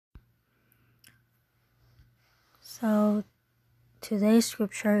So today's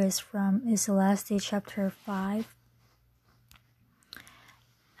scripture is from Ecclesiastes chapter 5.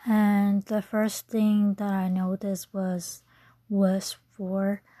 And the first thing that I noticed was verse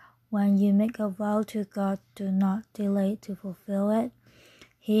 4. When you make a vow to God, do not delay to fulfill it.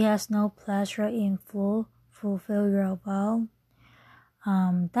 He has no pleasure in fulfill your vow.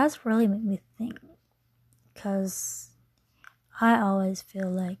 That's really made me think, because I always feel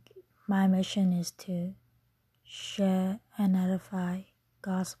like my mission is to share and edify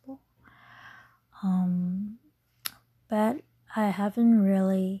gospel. But I haven't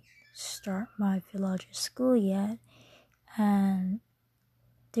really started my theology school yet, and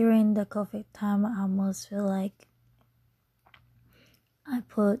during the COVID time, I almost feel like I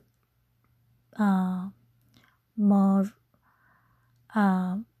put more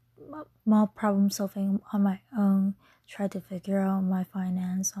problem solving on my own, try to figure out my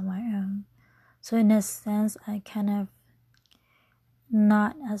finance on my own. So in a sense, I kind of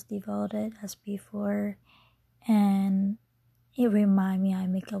not as devoted as before, and it reminds me I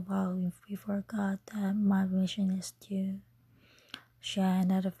make a vow before God that my mission is to share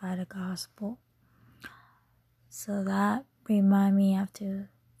and edify the gospel. So that reminds me I have to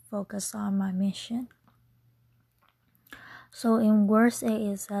focus on my mission. So in verse 8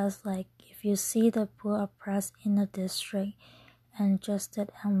 it says, if you see the poor oppressed in a district and justice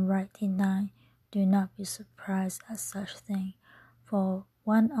and right denied, do not be surprised at such thing. For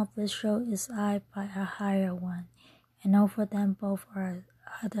one official is eyed by a higher one, and over them both are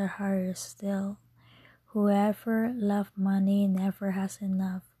other higher still. Whoever loves money never has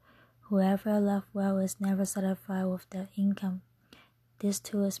enough. Whoever loves wealth is never satisfied with their income. This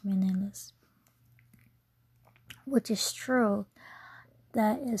too is meaningless. Which is true.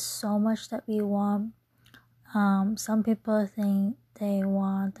 That is so much that we want. Some people think they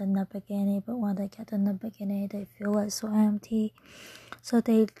want the Lamborghini, but when they get the Lamborghini, they feel like so empty. So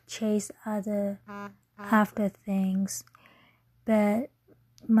they chase other after things. But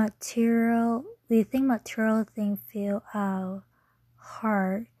we think material things fill our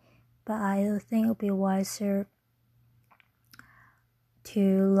heart, but I think it would be wiser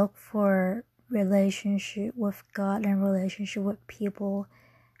to look for relationship with God and relationship with people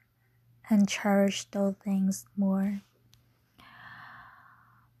and cherish those things more.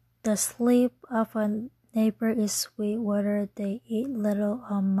 The sleep of a neighbor is sweet, whether they eat little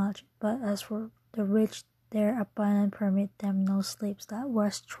or much, but as for the rich, their abundance permit them no sleeps. That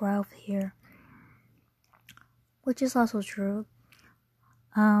verse 12 here, which is also true.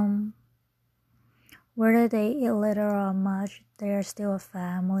 Whether they eat little or much, they are still a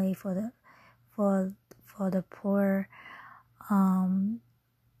family for the poor.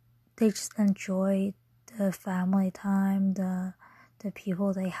 They just enjoy the family time, the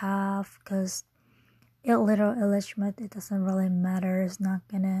people they have, because eat little, eat much, it doesn't really matter. It's not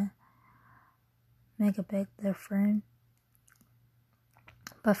gonna make a big difference.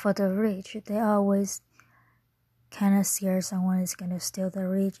 But for the rich, they always kind of scare someone is gonna steal the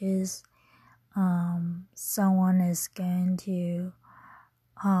riches. Someone is going to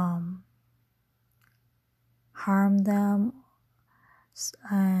harm them,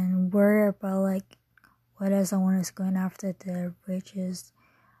 and worry about whether someone is going after their riches.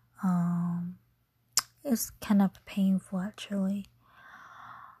 It's kind of painful actually.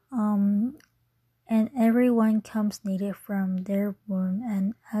 And everyone comes needed from their womb,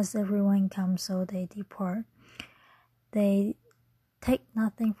 and as everyone comes, so they depart. They take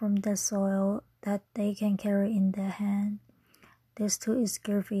nothing from the soil that they can carry in their hand. This too is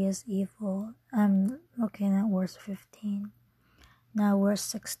grievous evil. I'm looking at verse 15. Now verse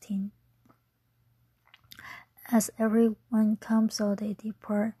 16. As everyone comes, so they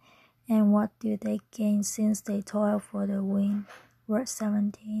depart. And what do they gain since they toil for the wind? Verse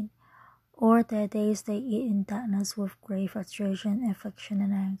 17. Or their days they eat in darkness with great frustration, affliction,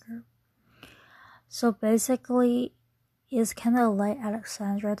 and anger. So basically, it's kind of like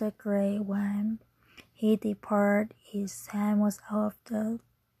Alexander the Great when he departed, his hand was out of the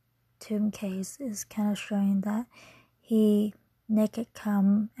tomb case. It's kind of showing that he naked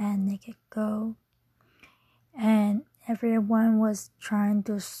come and naked go. And everyone was trying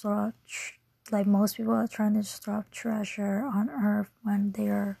to store, most people are trying to store treasure on earth when they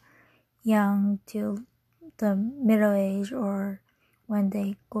are young till the middle age or when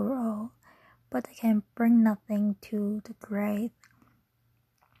they grow old. But they can bring nothing to the grave.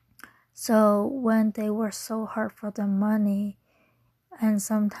 So when they work so hard for the money and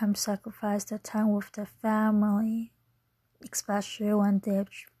sometimes sacrifice the time with the family, especially when they're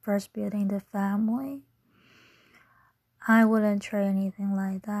first building the family, I wouldn't try anything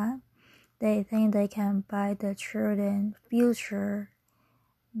like that. They think they can buy the children's future,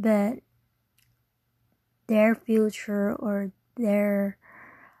 but their future or their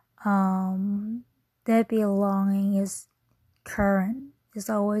belonging is current. It's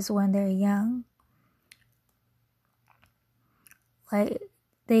always when they're young. Like,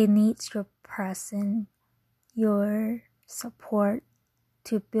 they need your presence, your support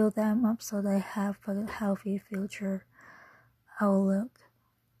to build them up so they have a healthy future outlook,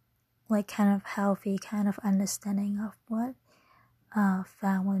 like kind of healthy kind of understanding of what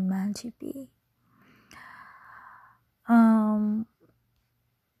family meant to be.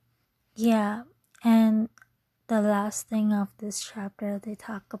 Yeah, and the last thing of this chapter, they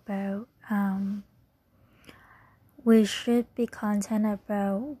talk about we should be content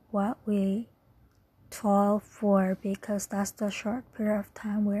about what we toil for, because that's the short period of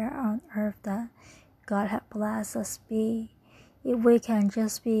time we're on earth that God has blessed us be. If we can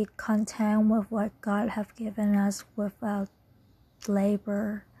just be content with what God has given us without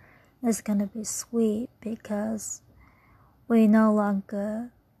labor, it's gonna be sweet, because we no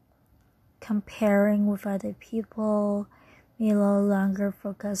longer comparing with other people. We no longer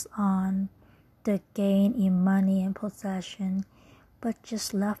focus on the gain in money and possession, but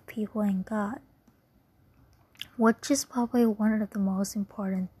just love people and God, which is probably one of the most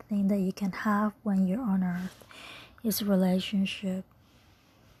important things that you can have when you're on earth, is relationship.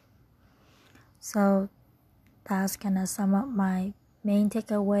 So that's gonna sum up my main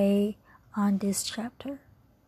takeaway on this chapter.